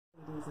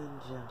ladies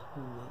and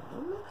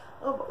gentlemen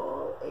of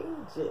all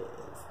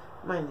ages.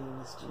 My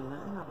name is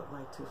Gina, and I would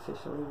like to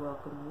officially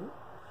welcome you,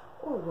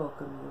 or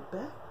welcome you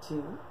back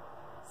to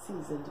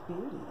Seasoned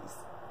Beauties.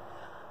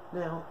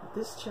 Now,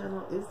 this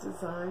channel is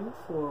designed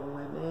for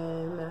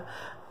women,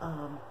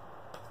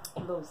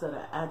 those that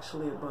are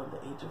actually above the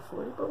age of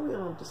 40, but we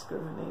don't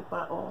discriminate.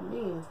 By all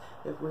means,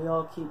 if we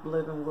all keep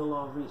living, we'll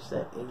all reach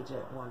that age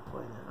at one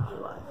point in our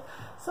life.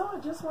 So I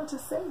just want to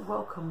say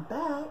welcome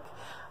back,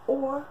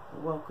 or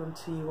welcome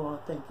to you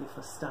all. Thank you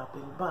for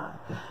stopping by.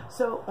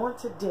 So on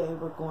today,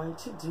 we're going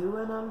to do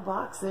an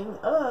unboxing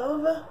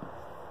of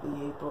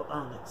the April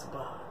Onyx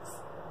box.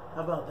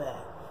 How about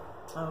that?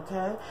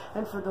 Okay,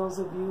 and for those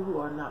of you who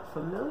are not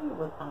familiar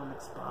with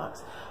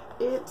Onyxbox,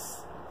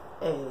 it's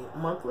a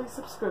monthly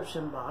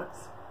subscription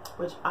box,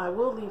 which I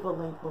will leave a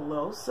link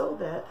below so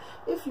that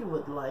if you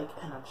would like,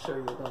 and I'm sure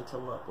you're going to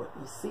love what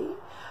you see,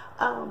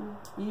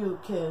 you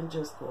can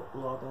just go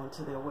log on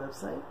to their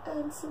website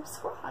and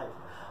subscribe.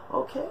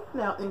 Okay,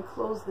 now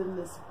enclosed in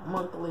this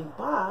monthly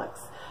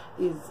box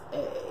is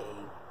a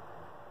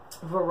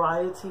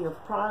variety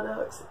of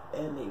products,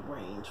 and they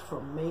range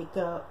from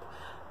makeup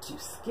to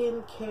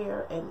skin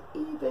care and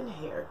even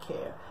hair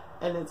care,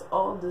 and it's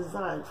all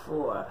designed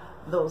for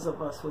those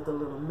of us with a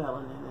little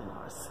melanin in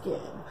our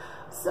skin.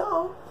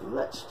 So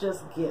let's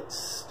just get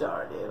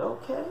started,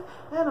 okay?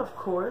 And of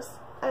course,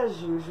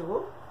 as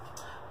usual,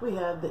 we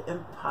have the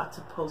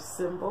impossible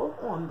symbol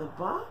on the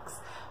box,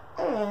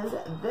 and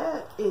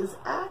that is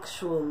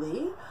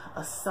actually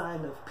a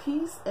sign of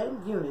peace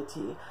and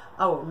unity.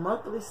 Our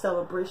monthly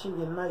celebration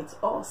unites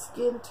all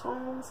skin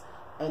tones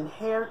and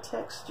hair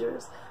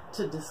textures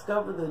to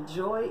discover the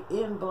joy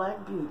in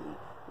Black beauty.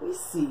 We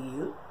see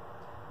you.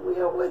 We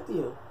are with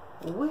you.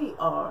 We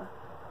are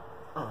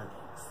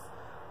Onyx.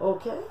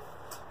 Okay?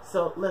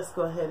 So let's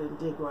go ahead and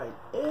dig right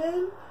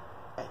in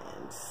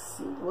and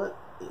see what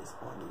is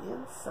on the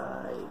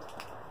inside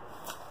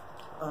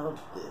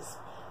of this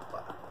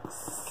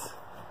box.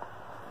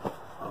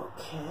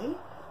 Okay.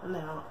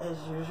 Now, as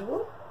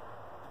usual,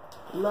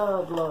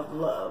 love, love,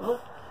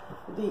 love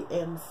the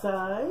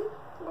inside.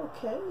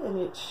 Okay, and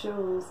it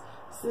shows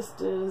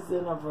sisters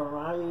in a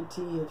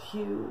variety of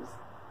hues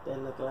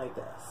that look like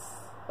us.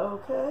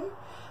 Okay,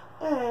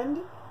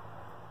 and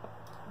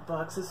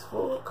box is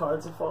full,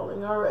 cards are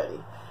falling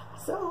already.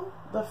 So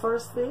the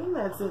first thing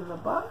that's in the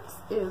box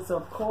is,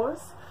 of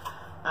course,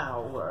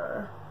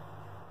 our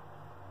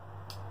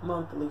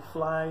monthly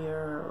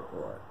flyer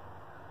or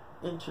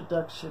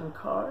introduction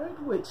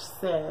card, which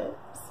says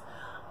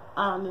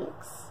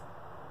Onyx.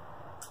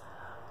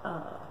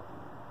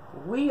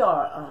 We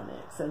are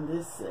Onyx, and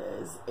this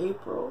says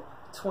April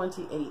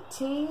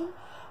 2018,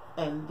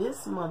 and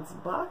this month's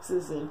box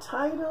is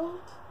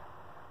entitled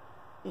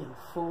In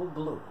Full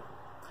Bloom.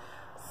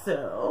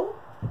 So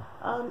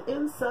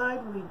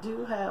inside we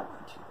do have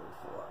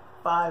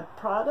 5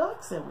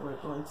 products, and we're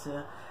going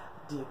to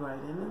dig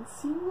right in and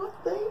see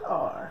what they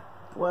are.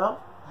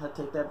 Well, I'll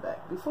take that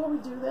back. Before we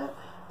do that,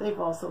 they've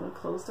also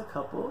enclosed a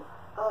couple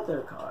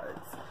other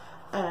cards,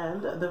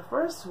 and the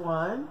first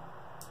one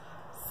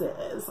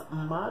says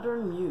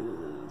Modern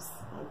Muse.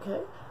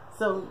 Okay,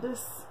 so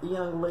this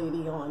young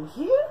lady on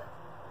here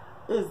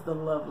is the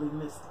lovely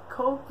Miss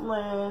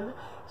Copeland.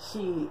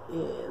 She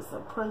is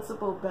a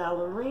principal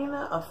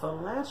ballerina, a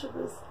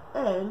philanthropist,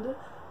 and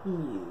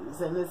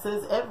muse. And it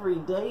says every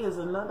day is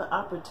another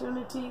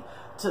opportunity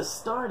to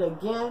start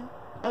again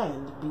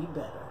and be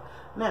better.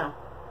 Now,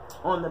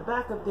 on the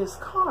back of this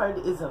card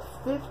is a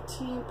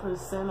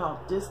 15%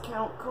 off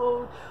discount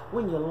code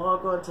when you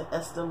log on to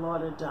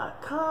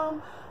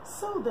estelauder.com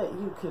so that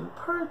you can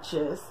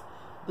purchase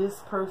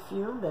this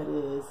perfume that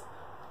is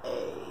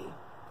a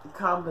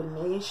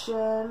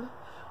combination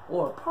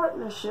or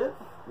partnership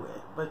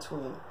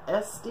between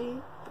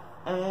Estee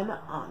and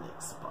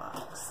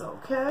Onyxbox.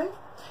 Okay,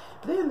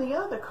 then the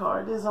other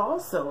card is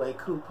also a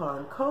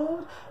coupon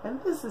code,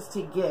 and this is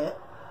to get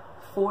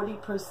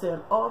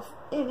 40% off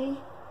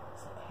any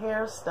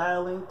hair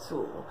styling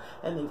tool,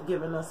 and they've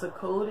given us a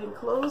code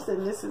enclosed,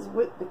 and this is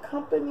with the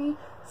company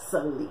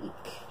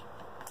Salik.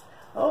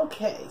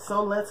 Okay,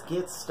 so let's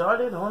get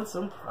started on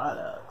some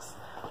products.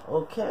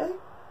 Okay,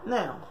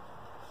 now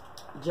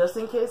just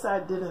in case I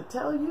didn't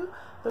tell you,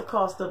 the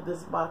cost of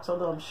this box,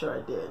 although I'm sure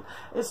I did,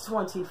 is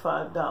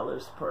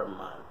 $25 per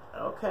month.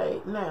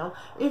 Okay, now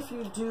if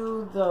you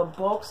do the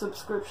bulk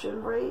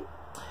subscription rate,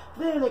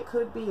 then it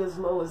could be as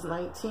low as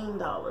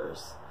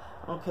 $19,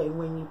 okay,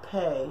 when you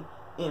pay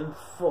in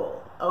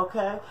full.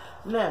 Okay,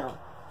 now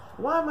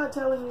why am I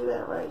telling you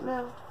that right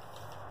now?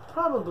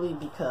 Probably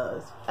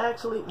because,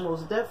 actually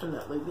most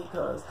definitely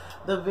because,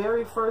 the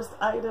very first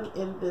item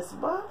in this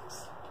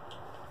box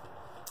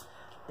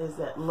is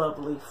that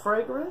lovely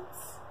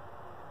fragrance,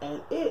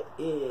 and it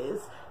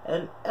is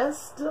an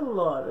Estee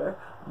Lauder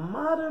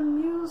Modern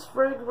Muse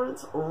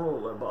Fragrance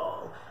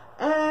Rollerball,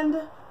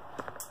 and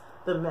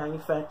the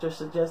manufacturer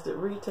suggested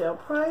retail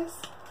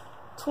price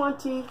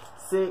 $26.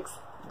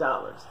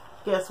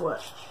 Guess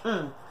what?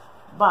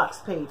 Box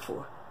paid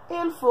for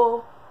in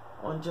full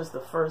on just the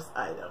first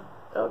item.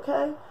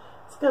 Okay,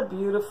 It's got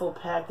beautiful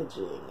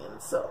packaging,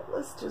 and so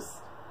let's just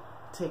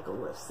take a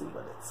whiff, see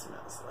what it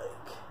smells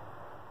like.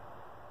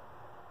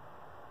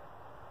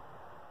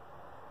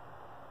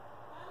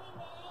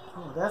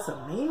 Oh, that's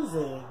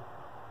amazing.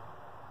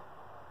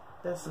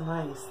 That's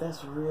nice.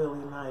 That's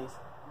really nice.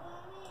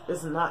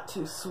 It's not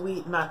too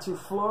sweet, not too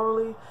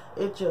florally.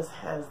 It just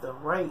has the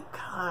right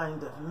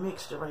kind of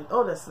mixture. Right?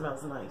 Oh, that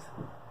smells nice.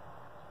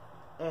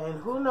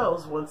 And who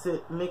knows, once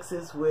it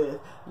mixes with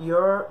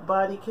your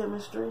body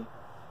chemistry,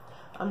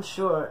 I'm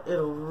sure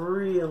it'll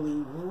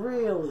really,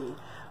 really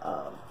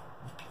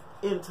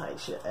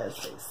entice you, as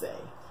they say.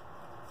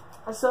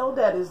 So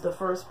that is the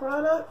first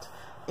product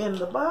in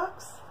the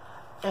box.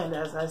 And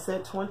as I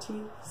said,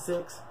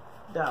 $26.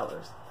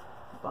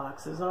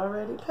 Box is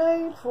already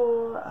paid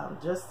for. I'm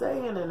just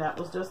saying, and that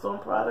was just on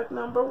product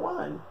number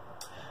 1.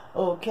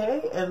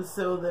 Okay, and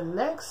so the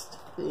next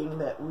thing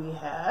that we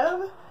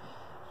have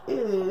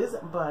is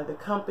by the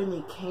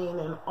company Kane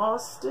and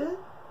Austin,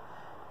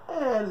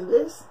 and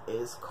this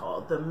is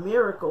called the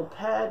Miracle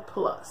Pad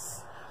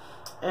Plus,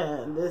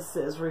 and this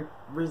says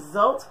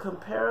results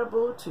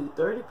comparable to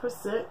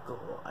 30%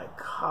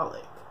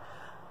 glycolic,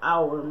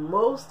 our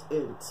most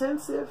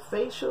intensive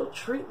facial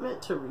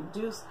treatment to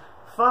reduce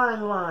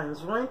fine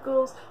lines,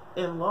 wrinkles,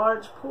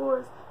 enlarged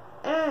pores,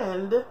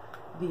 and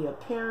the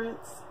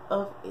appearance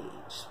of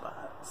age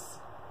spots.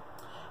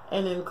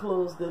 And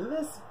enclosed in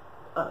this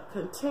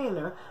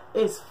container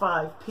is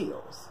 5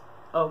 peels.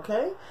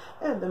 Okay,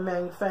 and the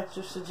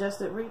manufacturer's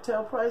suggested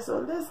retail price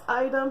on this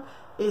item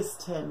is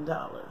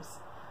 $10.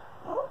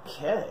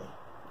 Okay,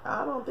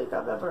 I don't think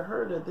I've ever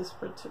heard of this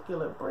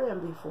particular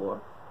brand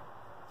before,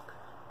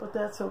 but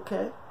that's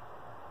okay.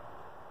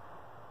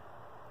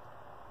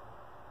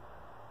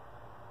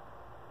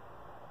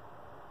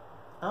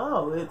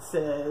 Oh, it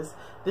says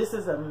this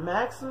is a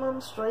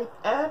maximum strength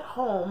at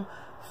home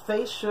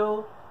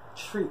facial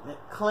treatment,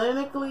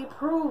 clinically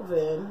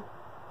proven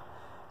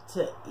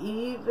to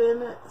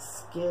even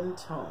skin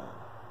tone,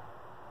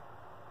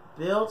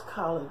 build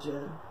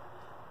collagen,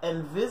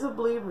 and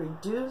visibly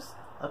reduce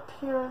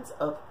appearance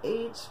of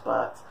age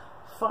spots,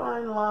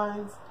 fine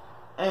lines,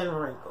 and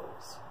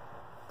wrinkles.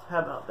 How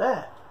about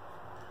that?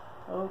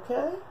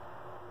 Okay.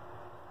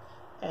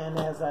 And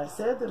as I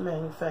said, the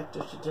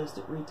manufacturer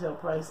suggested retail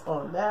price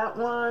on that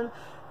one,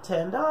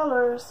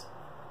 $10.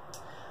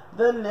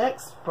 The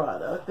next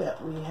product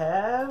that we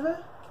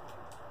have,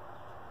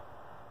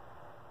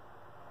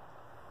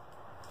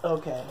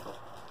 okay,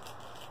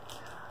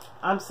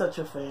 I'm such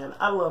a fan.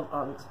 I love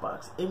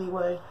Onyxbox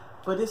anyway,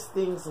 but it's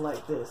things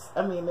like this.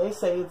 I mean, they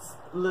say it's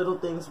little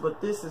things,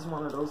 but this is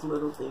one of those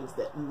little things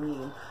that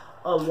mean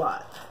a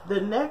lot. The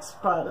next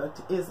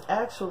product is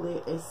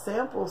actually a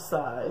sample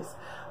size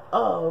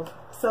of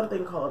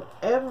something called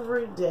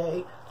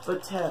Everyday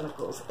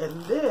Botanicals,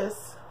 and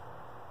this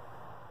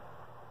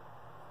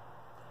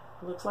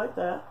looks like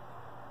that.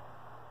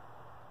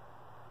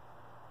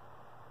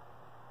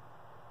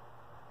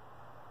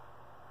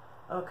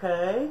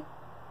 Okay,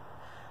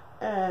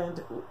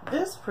 and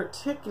this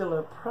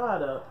particular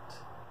product,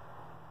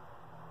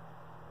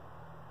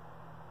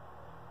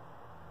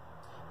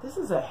 this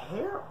is a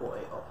hair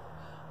oil.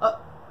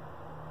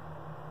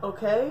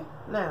 Okay,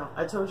 now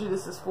I told you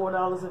this is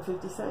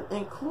 $4.50.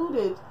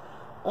 Included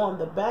on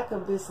the back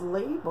of this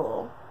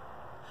label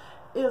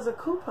is a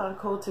coupon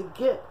code to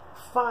get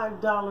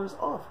 $5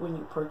 off when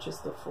you purchase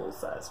the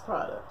full-size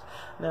product.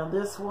 Now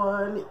this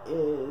one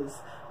is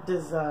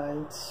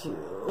designed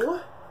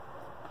to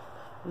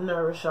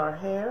nourish our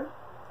hair.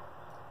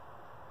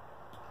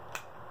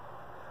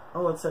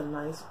 Oh, it's a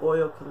nice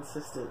oil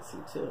consistency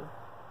too.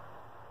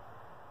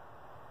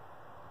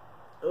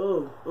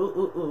 Ooh, ooh,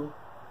 ooh, ooh.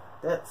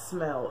 That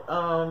smell.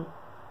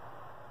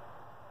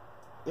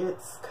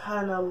 It's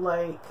kind of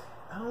like,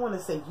 I don't want to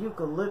say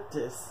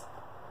eucalyptus,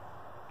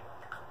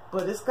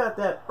 but it's got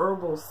that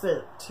herbal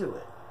scent to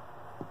it.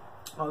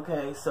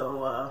 Okay,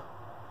 so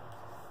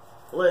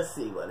let's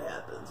see what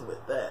happens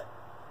with that.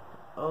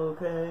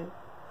 Okay.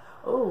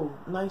 Oh,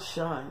 nice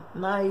shine.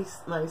 Nice,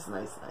 nice,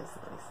 nice, nice,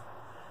 nice.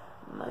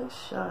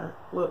 Nice shine.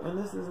 Look, and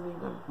this isn't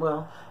even,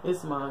 well,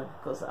 it's mine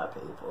because I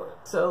paid for it.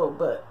 So,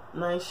 but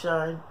nice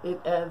shine. It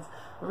adds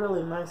a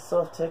really nice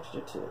soft texture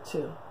to it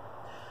too.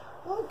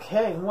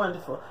 Okay,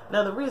 wonderful.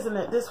 Now the reason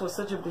that this was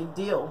such a big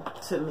deal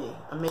to me,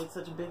 I made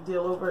such a big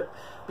deal over it,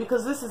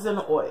 because this is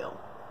an oil.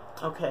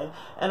 Okay,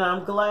 and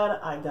I'm glad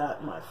I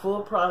got my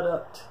full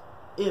product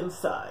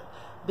inside.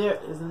 There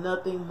is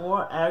nothing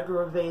more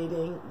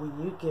aggravating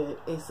when you get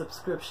a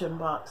subscription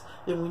box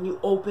than when you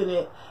open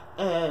it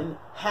and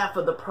half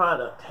of the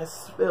product has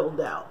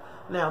spilled out.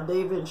 Now,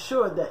 they've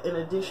ensured that in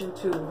addition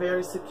to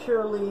very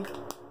securely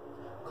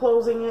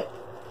closing it,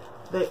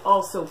 they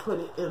also put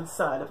it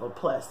inside of a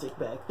plastic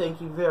bag. Thank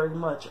you very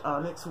much,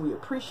 Onyx. We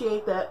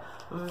appreciate that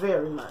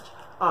very much.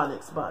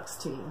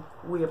 Onyxbox team,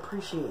 we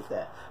appreciate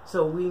that.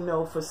 So we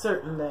know for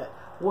certain that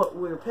what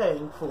we're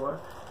paying for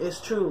is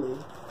truly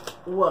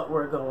what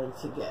we're going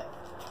to get,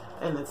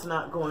 and it's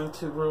not going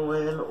to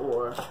ruin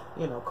or,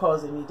 you know,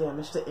 cause any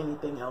damage to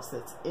anything else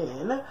that's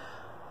in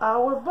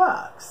our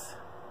box.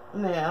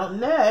 Now,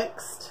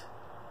 next,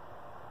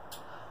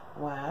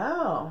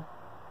 wow,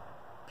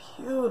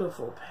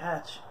 beautiful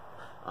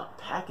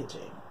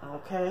packaging.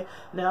 Okay,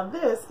 now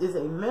this is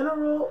a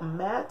mineral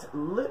matte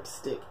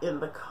lipstick in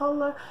the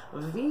color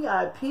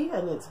VIP,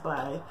 and it's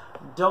by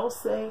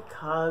Dulce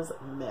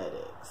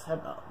Cosmetics. How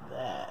about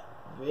that?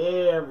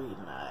 Very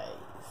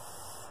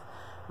nice.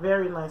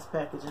 Very nice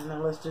packaging.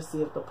 Now let's just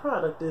see if the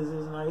product is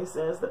as nice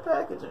as the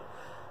packaging.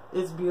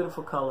 It's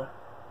beautiful color.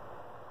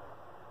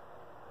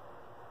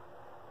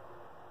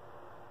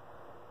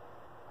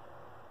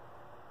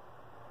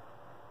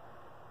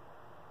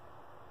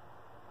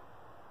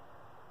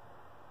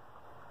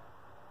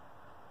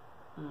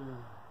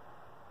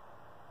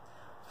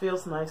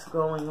 Feels nice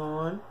going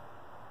on.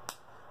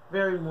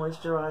 Very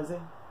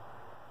moisturizing.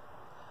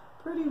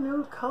 Pretty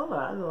nude color.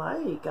 I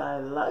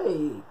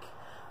like.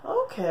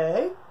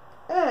 Okay.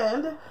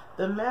 And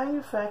the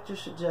manufacturer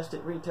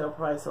suggested retail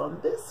price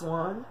on this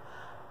one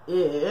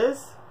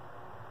is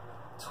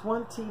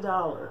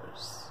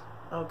 $20.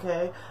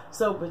 Okay.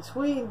 So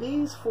between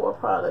these four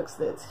products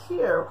that's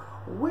here,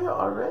 we're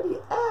already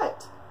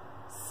at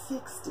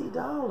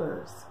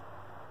 $60.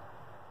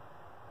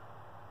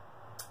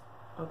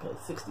 Okay,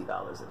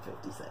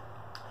 $60.50.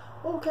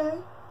 Okay.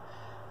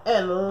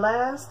 And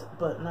last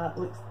but not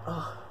least,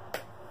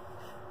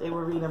 they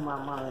were reading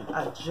my mind.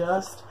 I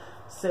just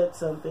said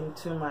something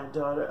to my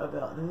daughter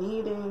about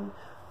needing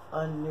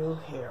a new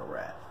hair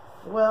wrap.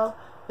 Well,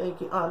 thank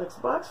you,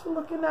 Onyxbox, for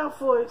looking out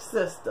for it,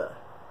 sister.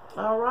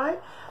 All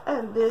right.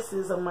 And this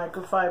is a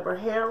microfiber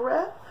hair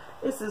wrap.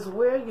 This is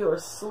wear your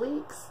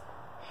sleeky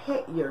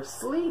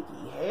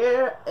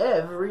hair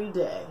every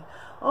day.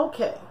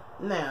 Okay.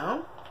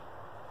 Now,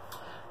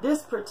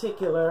 this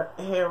particular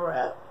hair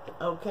wrap,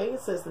 okay,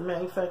 it says the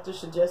manufacturer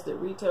suggested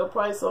retail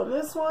price on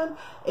this one,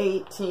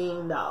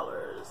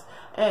 $18.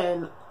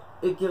 And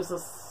it gives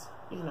us,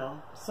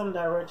 some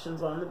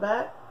directions on the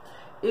back.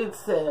 It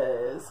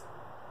says,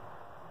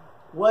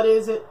 what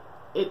is it?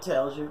 It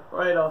tells you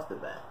right off the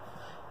bat.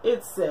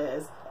 It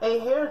says, a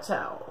hair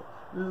towel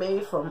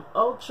made from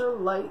ultra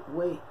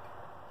lightweight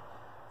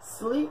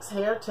Sleek's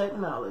hair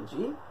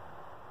technology.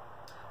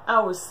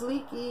 Our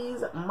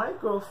Sleekies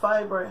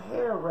microfiber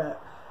hair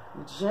wrap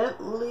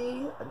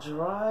gently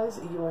dries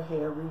your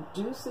hair,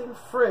 reducing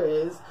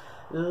frizz,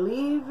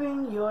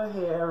 leaving your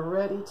hair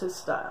ready to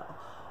style.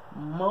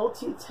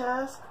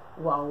 Multitask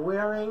while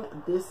wearing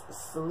this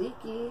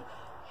Sleeky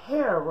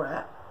hair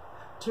wrap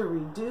to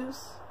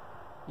reduce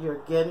your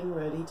getting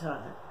ready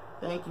time.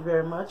 Thank you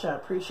very much. I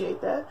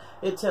appreciate that.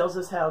 It tells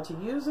us how to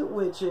use it,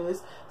 which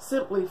is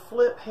simply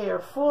flip hair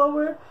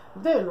forward,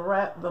 then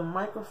wrap the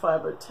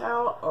microfiber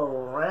towel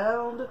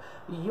around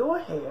your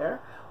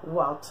hair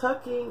while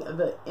tucking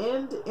the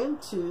end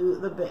into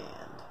the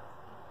band.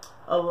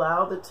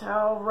 Allow the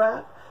towel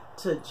wrap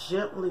to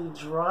gently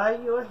dry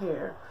your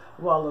hair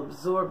while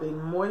absorbing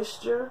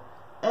moisture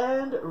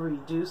and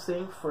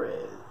reducing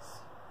frizz.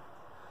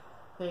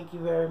 Thank you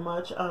very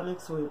much,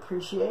 Onyx. We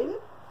appreciate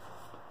it.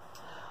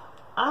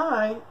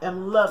 I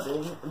am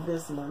loving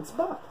this month's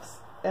box,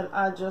 and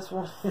I just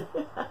want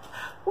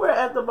we're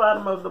at the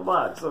bottom of the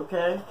box,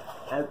 okay?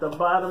 At the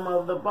bottom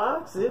of the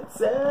box it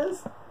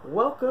says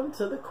welcome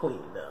to the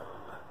queendom.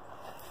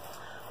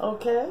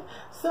 Okay,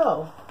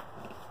 so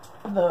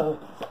the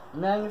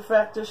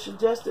manufacturer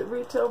suggested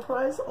retail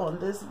price on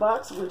this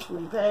box, which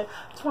we pay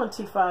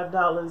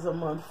 $25 a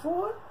month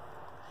for,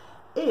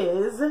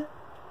 is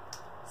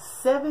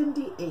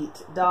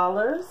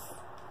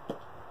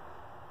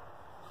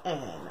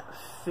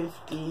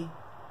 $78.50.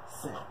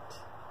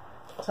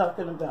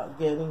 Talking about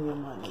getting your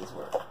money's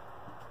worth.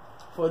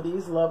 For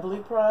these lovely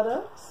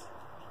products,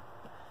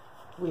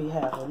 we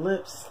have a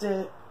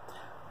lipstick.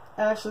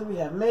 Actually, we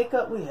have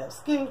makeup, we have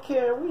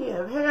skincare, we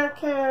have hair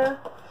care,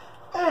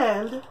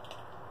 and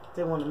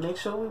they want to make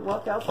sure we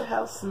walk out the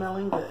house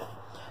smelling good.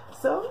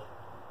 So,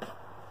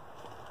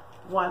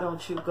 why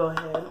don't you go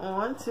ahead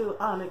on to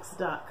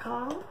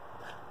Onyx.com.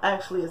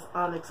 Actually, it's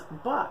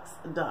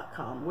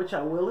Onyxbox.com, which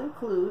I will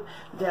include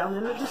down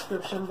in the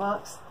description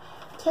box.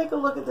 Take a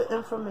look at the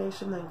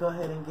information, then go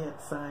ahead and get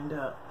signed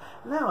up.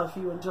 Now, if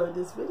you enjoyed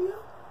this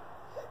video,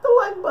 hit the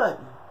like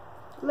button.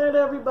 Let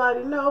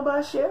everybody know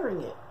by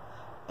sharing it.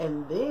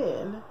 And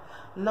then,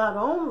 not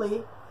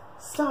only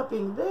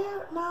stopping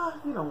there, nah,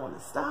 you don't want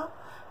to stop.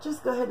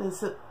 Just go ahead and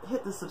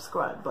hit the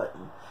subscribe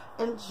button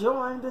and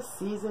join the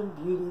Seasoned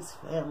Beauties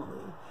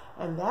family.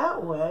 And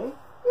that way,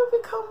 you'll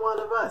become one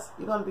of us.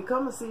 You're going to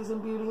become a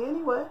seasoned beauty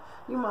anyway.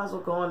 You might as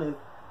well go on and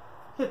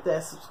hit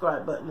that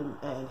subscribe button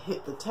and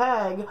hit the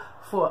tag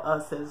for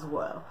us as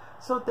well.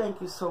 So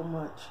thank you so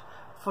much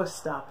for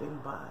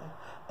stopping by.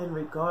 And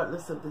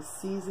regardless of the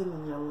season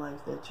in your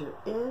life that you're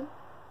in,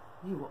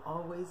 you will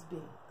always be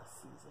a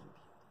seasoned